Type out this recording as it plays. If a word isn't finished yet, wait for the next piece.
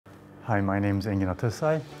Hi, my name is Engin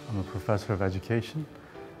Atasay. I'm a professor of education,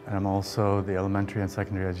 and I'm also the elementary and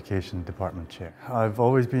secondary education department chair. I've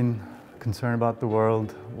always been concerned about the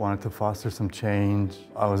world, wanted to foster some change.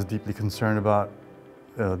 I was deeply concerned about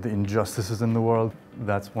the injustices in the world.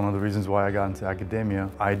 That's one of the reasons why I got into academia.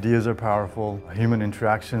 Ideas are powerful. Human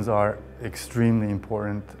interactions are extremely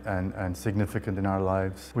important and significant in our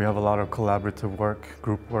lives. We have a lot of collaborative work,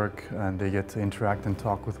 group work, and they get to interact and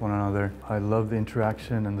talk with one another. I love the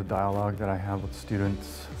interaction and the dialogue that I have with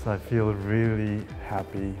students. So I feel really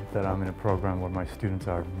happy that I'm in a program where my students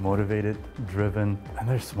are motivated, driven, and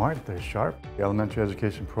they're smart, they're sharp. The elementary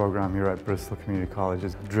education program here at Bristol Community College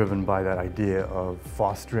is driven by that idea of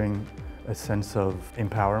fostering a sense of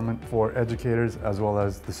empowerment for educators as well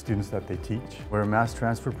as the students that they teach. We're a mass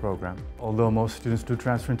transfer program. Although most students do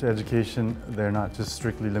transfer into education, they're not just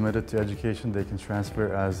strictly limited to education. They can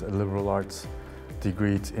transfer as a liberal arts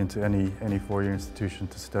degree into any four-year institution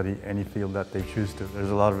to study any field that they choose to.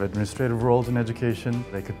 There's a lot of administrative roles in education.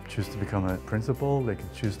 They could choose to become a principal. They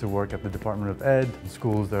could choose to work at the Department of Ed. In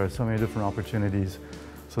schools, there are so many different opportunities.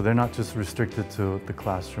 So they're not just restricted to the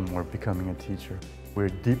classroom or becoming a teacher. We're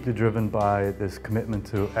deeply driven by this commitment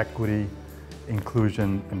to equity,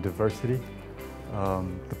 inclusion, and diversity.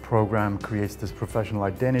 The program creates this professional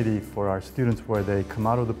identity for our students where they come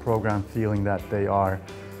out of the program feeling that they are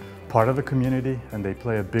part of the community and they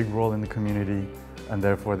play a big role in the community, and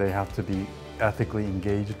therefore they have to be ethically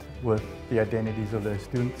engaged with the identities of their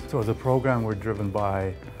students. So as a program, we're driven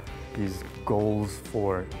by these goals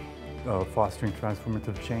for fostering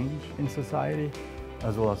transformative change in society,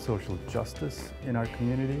 as well as social justice in our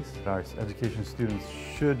communities. Our education students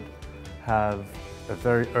should have a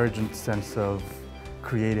very urgent sense of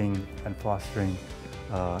creating and fostering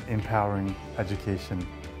empowering education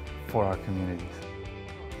for our communities.